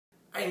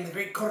I am the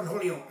Great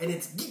Cornholio, and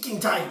it's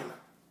geeking time!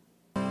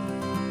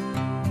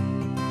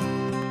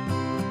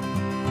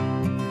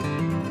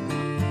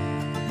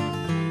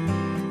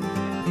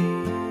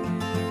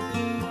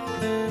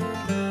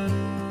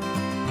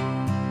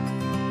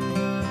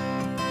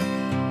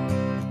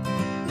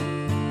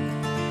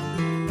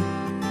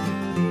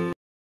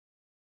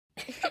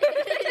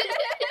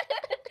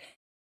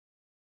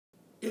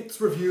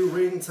 It's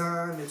reviewing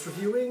time, it's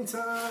reviewing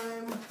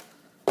time!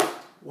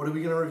 What are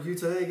we going to review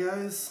today,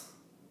 guys?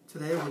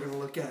 Today we're going to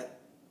look at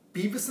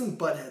Beavis and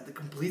Butthead, the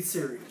complete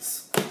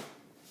series.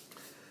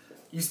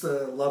 Used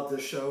to love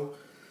this show,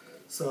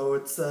 so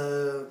it's,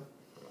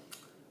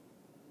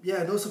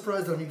 yeah, no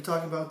surprise that I'm even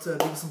talking about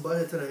Beavis and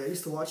Butthead today. I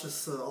used to watch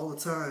this all the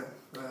time.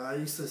 I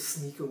used to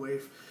sneak away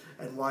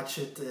and watch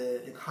it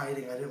in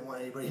hiding. I didn't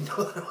want anybody to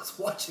know that I was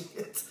watching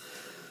it.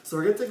 So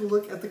we're going to take a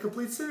look at the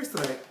complete series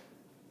today.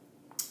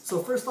 So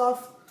first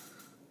off,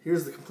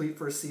 here's the complete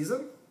first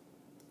season.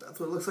 That's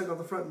what it looks like on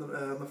the front.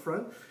 On the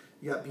front,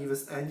 you got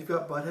Beavis and you've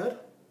got Butthead.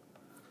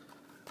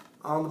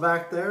 On the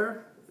back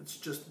there, it's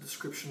just a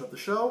description of the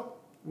show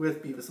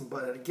with Beavis and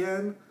Butthead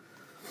again.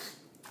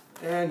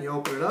 And you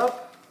open it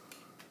up.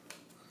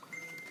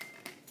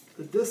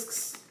 The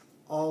discs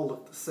all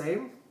look the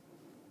same.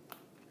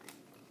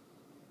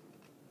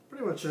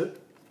 Pretty much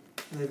it.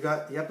 And they've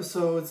got the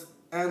episodes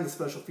and the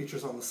special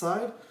features on the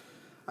side.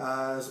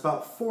 There's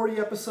about 40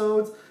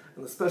 episodes.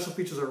 And the special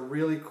features are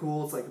really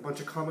cool. It's like a bunch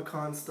of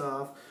Comic-Con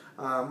stuff,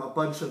 a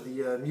bunch of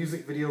the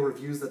music video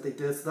reviews that they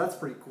did, so that's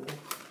pretty cool.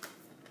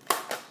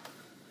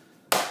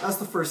 That's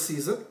the first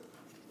season.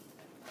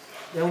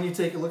 Then when you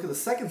take a look at the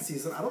second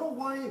season, I don't know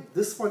why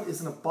this one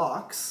is in a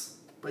box,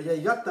 but yeah,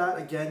 you got that.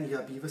 Again, you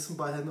got Beavis and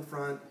Butthead in the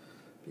front,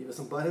 Beavis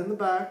and Butthead in the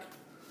back,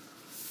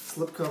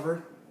 slip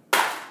cover,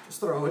 just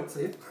throw it,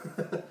 see?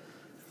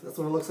 That's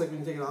what it looks like when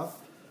you take it off.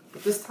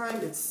 But this time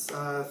it's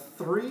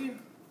 3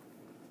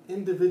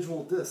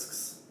 individual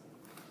discs.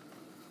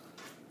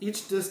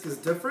 Each disc is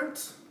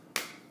different.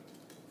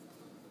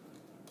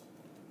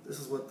 This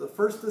is what the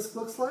first disc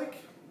looks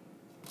like.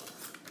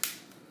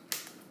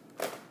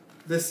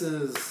 This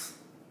is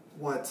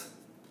what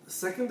the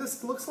second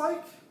disc looks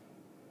like.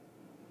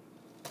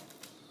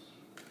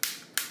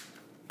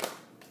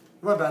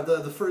 My bad,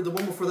 the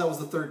one before that was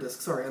the third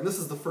disc, sorry, and this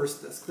is the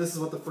first disc. This is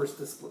what the first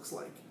disc looks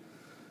like.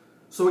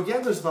 So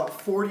again, there's about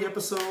 40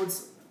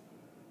 episodes.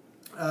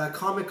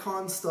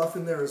 Comic-Con stuff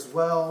in there as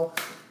well,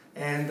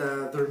 and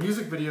their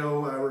music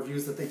video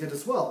reviews that they did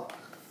as well.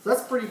 So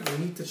that's pretty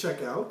neat to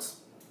check out.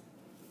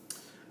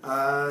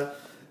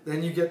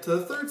 Then you get to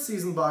the third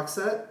season box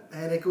set,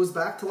 and it goes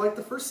back to like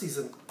the first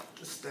season.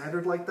 Just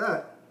standard like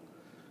that.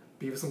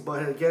 Beavis and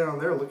Butthead again on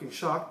there looking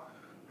shocked.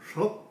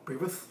 Oh,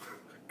 Beavis.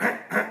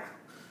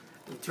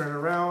 You turn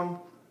around.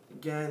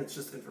 Again, it's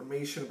just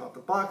information about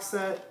the box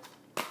set.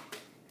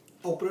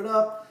 Open it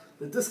up.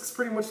 The discs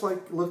pretty much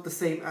look the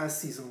same as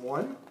season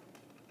 1.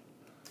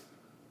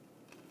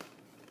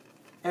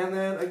 And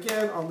then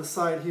again on the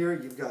side here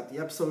you've got the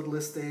episode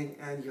listing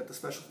and you got the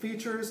special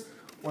features.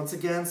 Once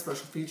again,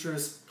 special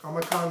features,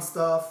 Comic-Con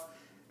stuff,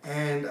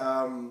 and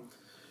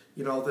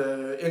you know,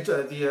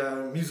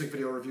 the music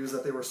video reviews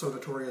that they were so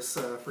notorious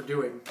for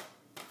doing.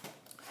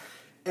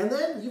 And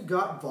then you've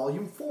got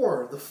Volume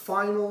 4, the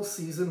final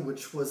season,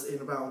 which was in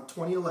around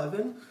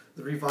 2011,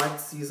 the revived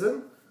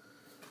season.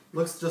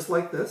 Looks just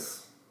like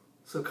this.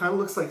 So it kind of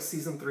looks like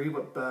season 3,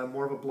 but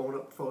more of a blown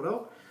up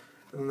photo.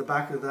 And in the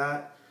back of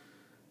that,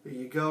 there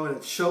you go, and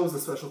it shows the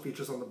special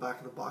features on the back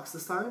of the box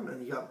this time.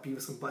 And you got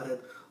Beavis and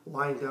Butthead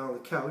lying down on the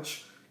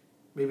couch.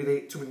 Maybe they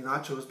ate too many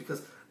nachos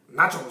because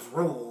nachos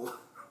rule.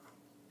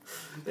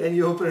 And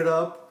you open it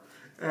up,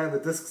 and the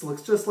disc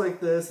looks just like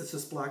this. It's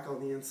just black on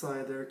the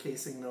inside there,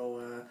 casing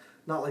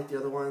not like the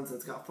other ones.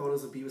 It's got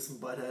photos of Beavis and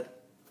Butthead.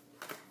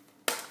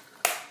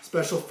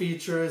 Special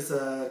features,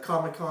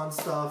 Comic-Con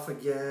stuff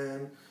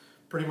again.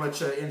 Pretty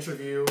much an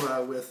interview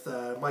with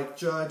Mike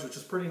Judge, which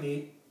is pretty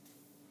neat.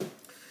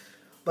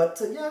 But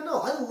yeah,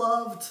 no, I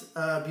loved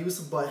Beavis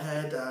and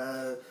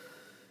Butthead.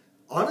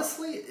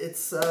 Honestly,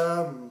 it's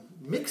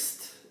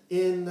mixed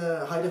in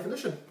high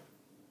definition.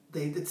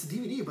 It's a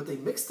DVD, but they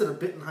mixed it a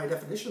bit in high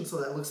definition so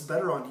that it looks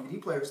better on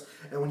DVD players.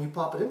 And when you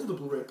pop it into the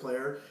Blu-ray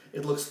player,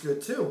 it looks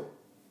good too.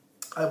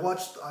 I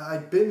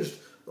binged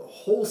the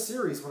whole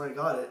series when I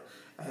got it.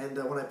 And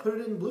when I put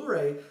it in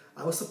Blu-ray,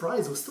 I was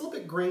surprised. It was still a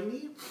bit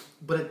grainy,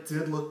 but it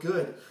did look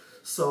good.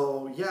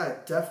 So yeah,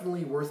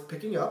 definitely worth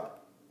picking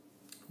up.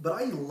 But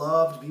I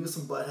loved Beavis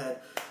and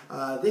Butthead.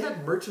 They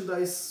had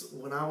merchandise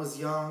when I was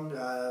young,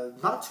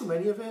 not too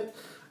many of it.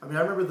 I mean,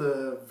 I remember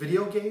the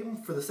video game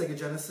for the Sega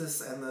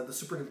Genesis and the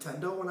Super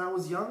Nintendo when I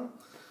was young.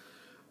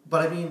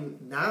 But I mean,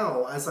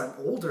 now, as I'm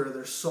older,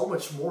 there's so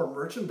much more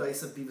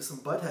merchandise of Beavis and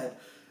Butthead.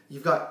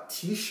 You've got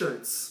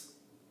t-shirts.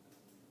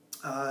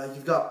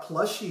 You've got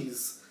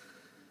plushies.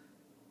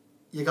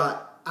 You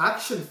got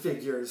action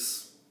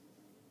figures.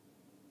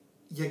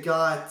 You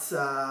got,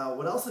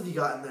 what else have you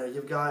got in there?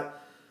 You've got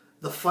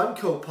the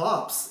Funko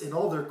Pops in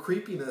all their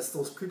creepiness,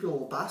 those creepy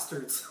little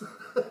bastards.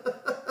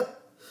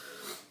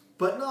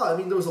 But no, I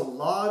mean, there was a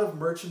lot of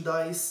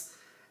merchandise.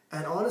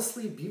 And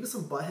honestly, Beavis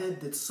and Butthead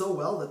did so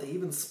well that they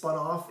even spun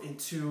off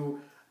into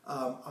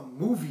a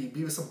movie,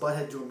 Beavis and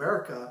Butthead Do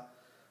America,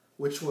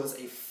 which was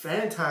a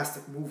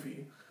fantastic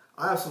movie.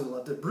 I absolutely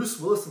loved it. Bruce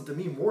Willis and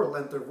Demi Moore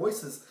lent their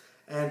voices,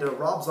 and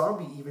Rob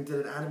Zombie even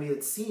did an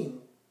animated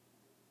scene.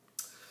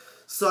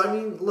 So, I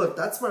mean, look,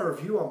 that's my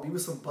review on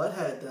Beavis and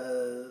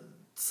Butthead.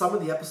 Some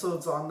of the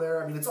episodes on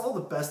there, I mean, it's all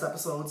the best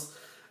episodes.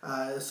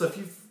 So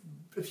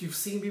if you've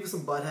seen Beavis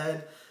and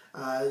Butthead,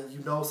 you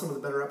know some of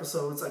the better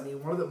episodes. I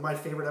mean, one of my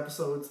favorite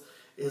episodes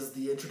is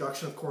the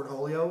introduction of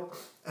Cornholio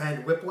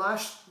and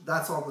Whiplash.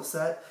 That's on the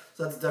set,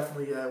 so that's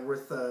definitely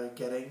worth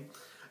getting.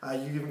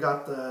 You even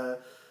got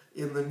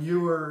in the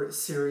newer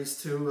series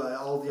too,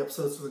 all the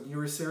episodes from the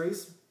newer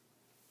series.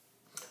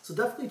 So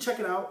definitely check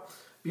it out.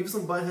 Beavis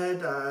and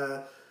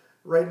Butthead.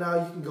 Right now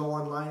you can go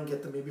online and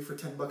get them maybe for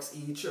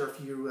 $10 each, or if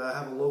you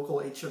have a local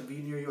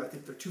HMV near you, I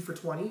think they're 2 for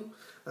 $20.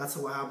 That's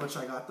how much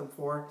I got them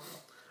for.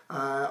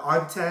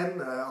 On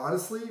 10,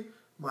 honestly,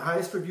 my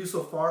highest review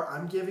so far,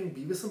 I'm giving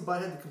Beavis and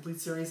Butthead the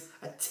complete series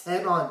a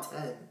 10 on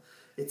 10.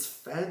 It's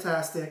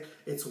fantastic.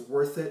 It's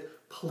worth it.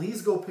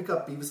 Please go pick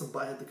up Beavis and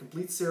Butthead the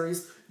complete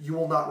series. You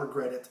will not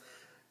regret it.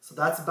 So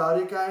that's about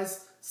it,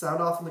 guys.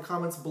 Sound off in the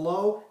comments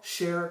below.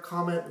 Share,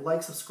 comment,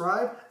 like,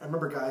 subscribe. And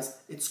remember,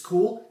 guys, it's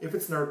cool if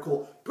it's nerd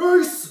cool.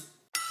 Peace!